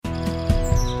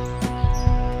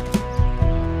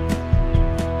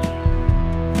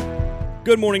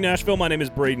Good morning, Nashville. My name is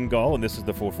Braden Gall, and this is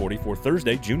the 440 for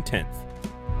Thursday, June 10th.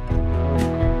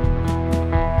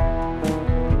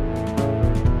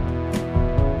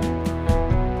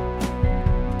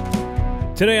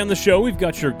 Today on the show, we've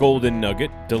got your golden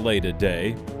nugget, delay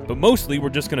today, but mostly we're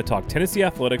just going to talk Tennessee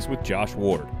athletics with Josh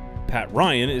Ward. Pat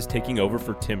Ryan is taking over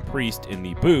for Tim Priest in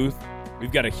the booth.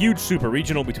 We've got a huge super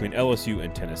regional between LSU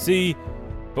and Tennessee,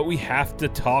 but we have to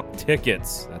talk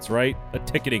tickets. That's right, a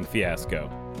ticketing fiasco.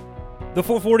 The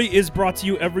 440 is brought to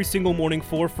you every single morning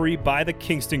for free by the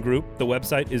Kingston Group. The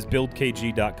website is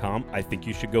buildkg.com. I think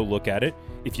you should go look at it.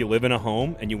 If you live in a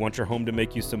home and you want your home to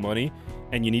make you some money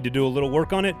and you need to do a little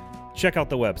work on it, check out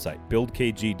the website,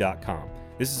 buildkg.com.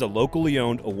 This is a locally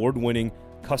owned, award-winning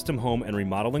custom home and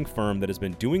remodeling firm that has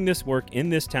been doing this work in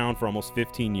this town for almost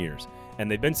 15 years.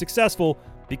 And they've been successful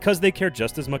because they care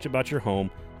just as much about your home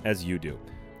as you do.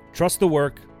 Trust the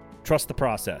work, trust the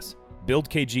process.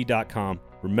 buildkg.com.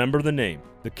 Remember the name,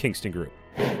 the Kingston Group.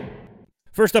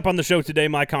 First up on the show today,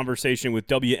 my conversation with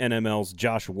WNML's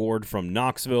Josh Ward from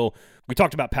Knoxville. We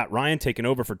talked about Pat Ryan taking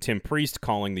over for Tim Priest,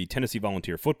 calling the Tennessee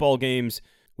Volunteer football games.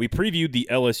 We previewed the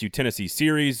LSU-Tennessee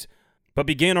series, but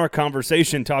began our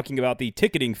conversation talking about the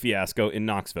ticketing fiasco in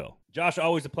Knoxville. Josh,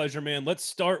 always a pleasure, man. Let's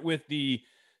start with the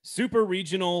super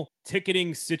regional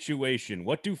ticketing situation.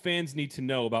 What do fans need to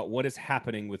know about what is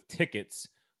happening with tickets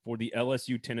for the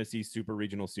LSU-Tennessee Super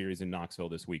Regional Series in Knoxville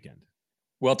this weekend?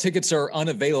 Well, tickets are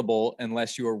unavailable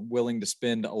unless you are willing to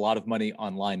spend a lot of money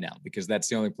online now, because that's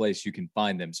the only place you can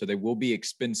find them. So they will be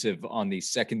expensive on the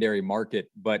secondary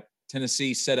market, but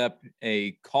Tennessee set up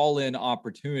a call-in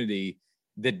opportunity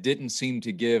that didn't seem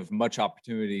to give much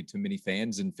opportunity to many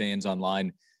fans, and fans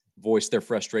online voiced their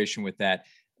frustration with that.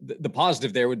 The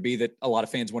positive there would be that a lot of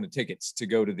fans wanted tickets to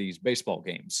go to these baseball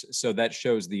games. So that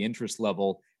shows the interest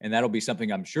level. And that'll be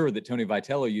something I'm sure that Tony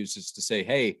Vitello uses to say,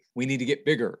 hey, we need to get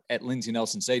bigger at Lindsey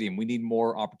Nelson Stadium. We need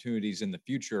more opportunities in the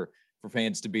future for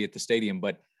fans to be at the stadium.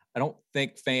 But I don't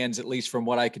think fans, at least from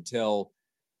what I could tell,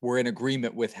 were in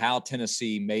agreement with how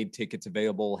Tennessee made tickets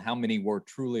available. How many were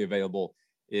truly available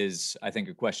is, I think,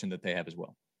 a question that they have as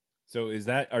well. So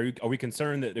are we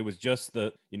concerned that it was just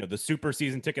the super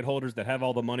season ticket holders that have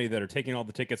all the money that are taking all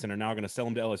the tickets and are now going to sell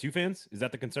them to LSU fans? Is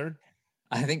that the concern?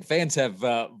 I think fans have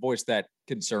voiced that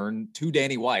concern to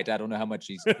Danny White. I don't know how much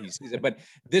he sees it, but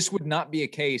this would not be a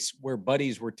case where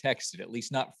buddies were texted, at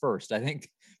least not first. I think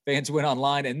fans went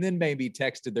online and then maybe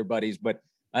texted their buddies, but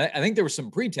I think there was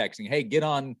some pre-texting. Hey, get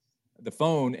on the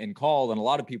phone and call. And a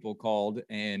lot of people called.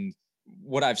 And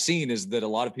what I've seen is that a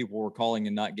lot of people were calling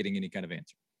and not getting any kind of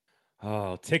answer.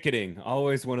 Oh, ticketing,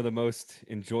 always one of the most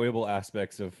enjoyable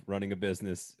aspects of running a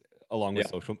business, along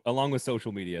with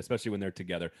social media, especially when they're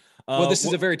together. Well, this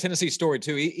is a very Tennessee story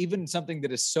too. Even something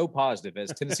that is so positive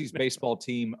as Tennessee's baseball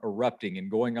team erupting and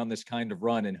going on this kind of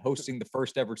run and hosting the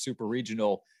first ever super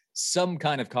regional, some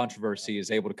kind of controversy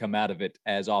is able to come out of it,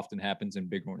 as often happens in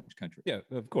Big Orange country. Yeah,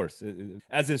 of course,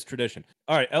 as is tradition.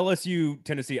 All right, LSU,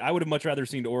 Tennessee. I would have much rather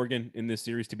seen Oregon in this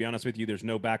series, to be honest with you. There's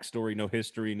no backstory, no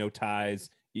history, no ties.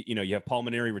 You have Paul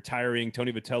Maneri retiring.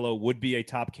 Tony Vitello would be a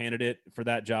top candidate for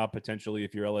that job, potentially,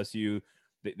 if you're LSU.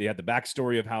 They had the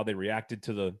backstory of how they reacted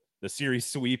to the series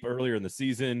sweep earlier in the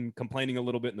season, complaining a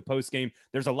little bit in the postgame.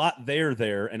 There's a lot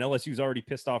there, and LSU's already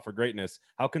pissed off for greatness.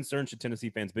 How concerned should Tennessee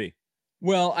fans be?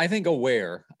 Well, I think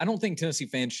aware. I don't think Tennessee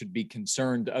fans should be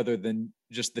concerned other than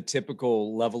just the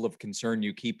typical level of concern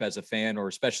you keep as a fan, or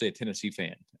especially a Tennessee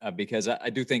fan, because I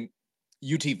do think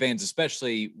UT fans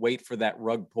especially wait for that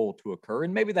rug pull to occur.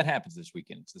 And maybe that happens this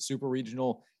weekend. It's the super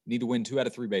regional. You need to win 2 out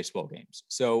of 3 baseball games.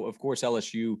 So, of course,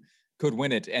 LSU could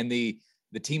win it. And the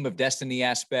team of destiny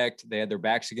aspect, they had their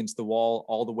backs against the wall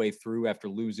all the way through after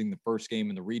losing the first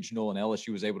game in the regional. And LSU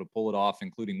was able to pull it off,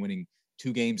 including winning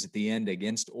 2 games at the end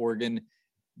against Oregon.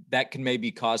 That can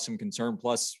maybe cause some concern.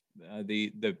 Plus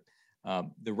the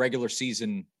regular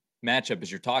season matchup, as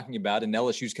you're talking about, and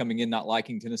LSU's coming in not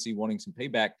liking Tennessee, wanting some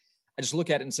payback. I just look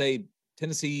at it and say,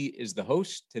 Tennessee is the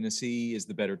host. Tennessee is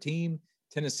the better team.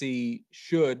 Tennessee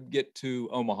should get to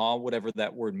Omaha, whatever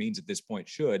that word means at this point,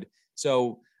 should.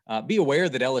 So be aware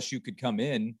that LSU could come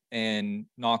in and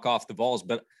knock off the Vols.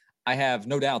 But I have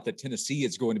no doubt that Tennessee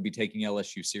is going to be taking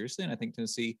LSU seriously. And I think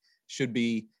Tennessee should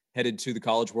be headed to the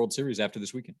College World Series after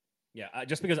this weekend. Yeah,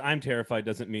 just because I'm terrified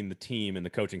doesn't mean the team and the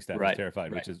coaching staff is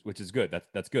terrified, which is good.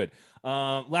 That's good.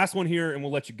 Last one here, and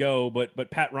we'll let you go.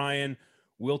 But Pat Ryan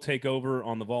will take over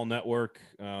on the Vol Network.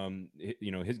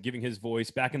 Giving his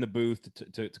voice back in the booth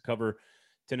to cover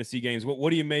Tennessee games. What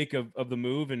do you make of the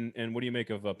move, and what do you make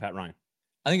of Pat Ryan?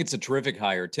 I think it's a terrific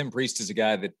hire. Tim Priest is a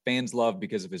guy that fans love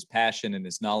because of his passion and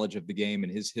his knowledge of the game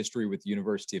and his history with the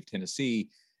University of Tennessee.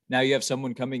 Now you have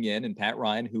someone coming in, and Pat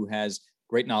Ryan, who has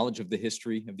great knowledge of the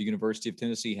history of the University of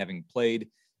Tennessee, having played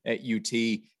at UT.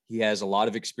 He has a lot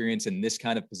of experience in this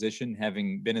kind of position,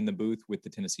 having been in the booth with the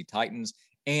Tennessee Titans,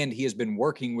 and he has been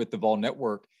working with the Vol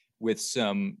Network with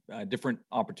some different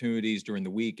opportunities during the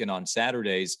week and on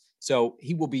Saturdays. So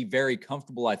he will be very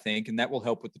comfortable, I think, and that will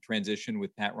help with the transition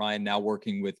with Pat Ryan now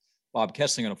working with Bob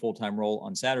Kessling on a full-time role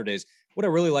on Saturdays. What I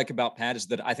really like about Pat is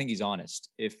that I think he's honest.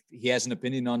 If he has an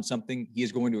opinion on something, he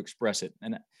is going to express it.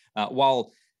 And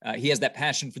while he has that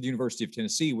passion for the University of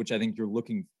Tennessee, which I think you're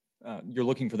looking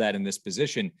for that in this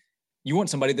position, you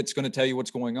want somebody that's going to tell you what's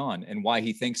going on and why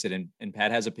he thinks it. And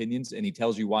Pat has opinions, and he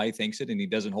tells you why he thinks it, and he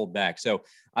doesn't hold back. So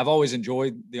I've always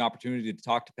enjoyed the opportunity to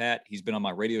talk to Pat. He's been on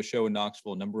my radio show in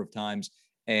Knoxville a number of times,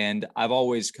 and I've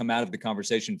always come out of the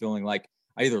conversation feeling like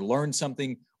I either learned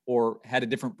something or had a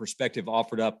different perspective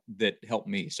offered up that helped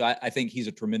me. So I think he's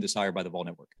a tremendous hire by the Vol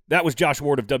Network. That was Josh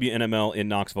Ward of WNML in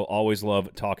Knoxville. Always love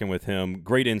talking with him.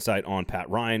 Great insight on Pat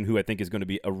Ryan, who I think is going to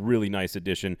be a really nice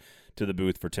addition to the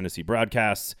booth for Tennessee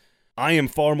broadcasts. I am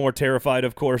far more terrified,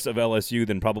 of course, of LSU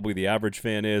than probably the average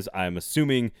fan is. I'm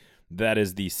assuming that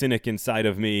is the cynic inside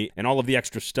of me, and all of the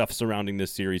extra stuff surrounding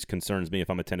this series concerns me if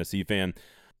I'm a Tennessee fan.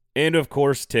 And, of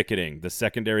course, ticketing, the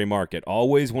secondary market,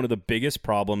 always one of the biggest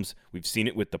problems. We've seen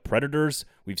it with the Predators,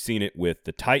 we've seen it with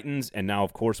the Titans, and now,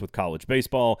 of course, with college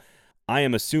baseball. I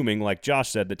am assuming, like Josh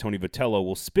said, that Tony Vitello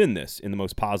will spin this in the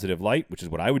most positive light, which is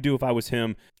what I would do if I was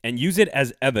him, and use it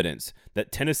as evidence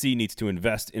that Tennessee needs to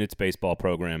invest in its baseball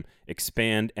program,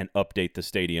 expand and update the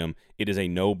stadium. It is a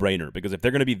no-brainer, because if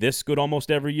they're going to be this good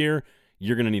almost every year,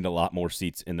 you're going to need a lot more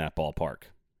seats in that ballpark.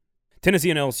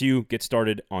 Tennessee and LSU get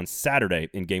started on Saturday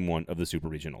in Game 1 of the Super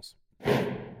Regionals.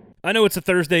 I know it's a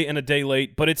Thursday and a day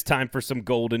late, but it's time for some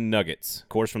golden nuggets. Of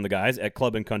course, from the guys at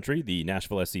Club and Country, the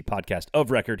Nashville SC podcast of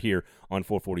record here on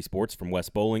 440 Sports from Wes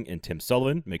Bowling and Tim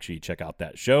Sullivan. Make sure you check out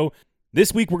that show.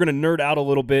 This week, we're going to nerd out a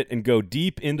little bit and go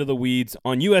deep into the weeds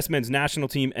on U.S. men's national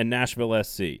team and Nashville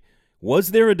SC.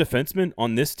 Was there a defenseman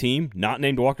on this team, not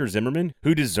named Walker Zimmerman,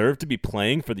 who deserved to be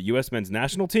playing for the U.S. men's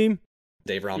national team?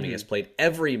 Dave Romney has played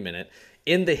every minute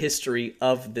in the history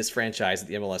of this franchise at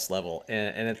the MLS level.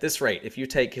 And at this rate, if you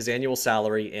take his annual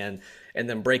salary and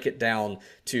then break it down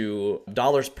to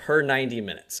dollars per 90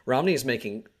 minutes, Romney is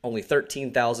making only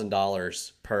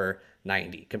 $13,000 per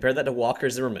 90. Compare that to Walker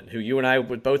Zimmerman, who you and I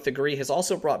would both agree has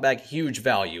also brought back huge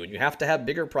value. And you have to have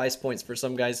bigger price points for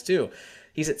some guys too.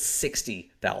 He's at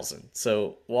 $60,000.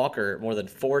 So Walker more than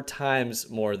 4 times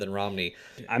more than Romney.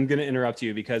 I'm going to interrupt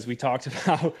you because we talked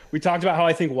about how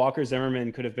I think Walker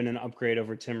Zimmerman could have been an upgrade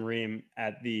over Tim Ream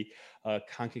at the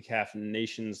CONCACAF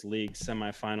Nations League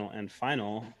semifinal and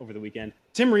final over the weekend.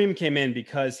 Tim Ream came in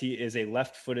because he is a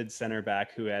left-footed center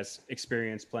back who has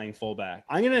experience playing fullback.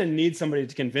 I'm going to need somebody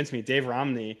to convince me, Dave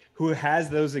Romney, who has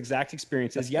those exact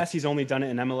experiences. Yes, he's only done it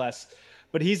in MLS,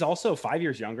 but he's also 5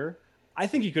 years younger. I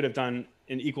think he could have done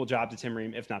an equal job to Tim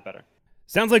Ream, if not better.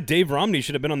 Sounds like Dave Romney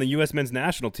should have been on the U.S. men's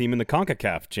national team in the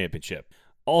CONCACAF championship.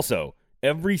 Also,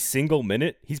 every single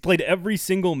minute, he's played every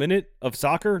single minute of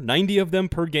soccer, 90 of them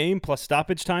per game, plus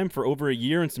stoppage time for over a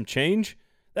year and some change.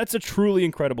 That's a truly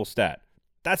incredible stat.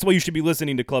 That's why you should be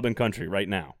listening to Club and Country right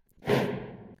now.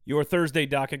 Your Thursday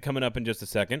docket coming up in just a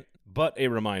second, but a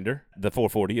reminder, the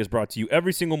 440 is brought to you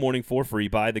every single morning for free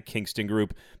by the Kingston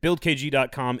Group.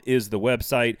 BuildKG.com is the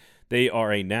website. They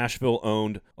are a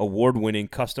Nashville-owned, award-winning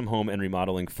custom home and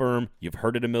remodeling firm. You've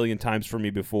heard it a million times from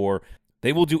me before.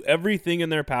 They will do everything in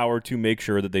their power to make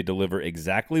sure that they deliver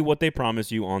exactly what they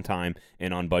promise you on time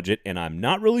and on budget, and I'm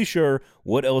not really sure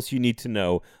what else you need to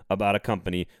know about a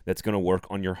company that's going to work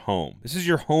on your home. This is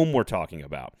your home we're talking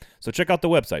about. So check out the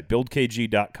website,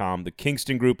 buildkg.com. The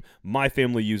Kingston Group, my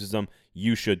family uses them.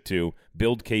 You should too.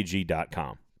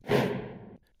 buildkg.com.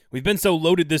 We've been so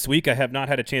loaded this week, I have not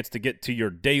had a chance to get to your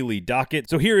daily docket,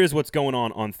 so here is what's going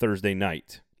on Thursday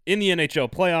night. In the NHL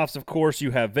playoffs, of course,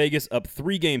 you have Vegas up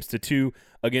 3-2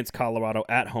 against Colorado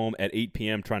at home at 8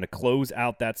 p.m. trying to close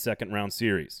out that second-round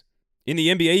series. In the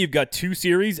NBA, you've got 2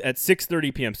 series at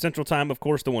 6:30 p.m. Central Time. Of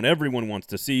course, the one everyone wants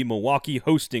to see, Milwaukee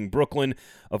hosting Brooklyn.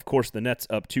 Of course, the Nets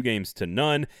up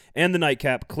 2-0. And the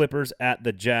nightcap, Clippers at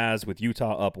the Jazz with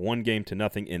Utah up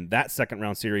 1-0 in that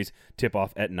second-round series,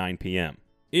 tip-off at 9 p.m.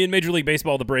 In Major League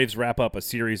Baseball, the Braves wrap up a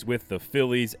series with the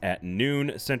Phillies at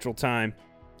noon Central Time.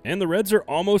 And the Reds are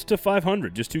almost to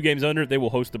 500, just 2 games under. They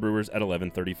will host the Brewers at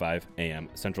 11:35 a.m.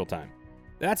 Central Time.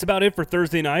 That's about it for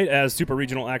Thursday night, as Super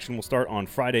Regional action will start on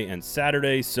Friday and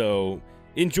Saturday, so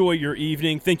enjoy your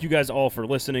evening. Thank you guys all for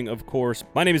listening, of course.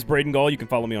 My name is Braden Gall. You can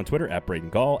follow me on Twitter at Braden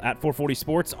Gall, at 440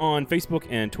 Sports on Facebook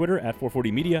and Twitter, at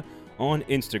 440 Media on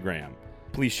Instagram.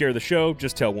 Please share the show.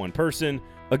 Just tell one person.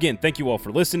 Again, thank you all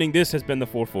for listening. This has been the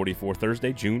 440 for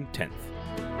Thursday, June 10th.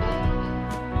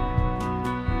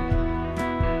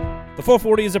 The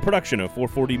 440 is a production of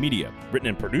 440 Media, written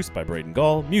and produced by Braden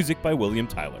Gall, music by William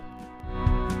Tyler.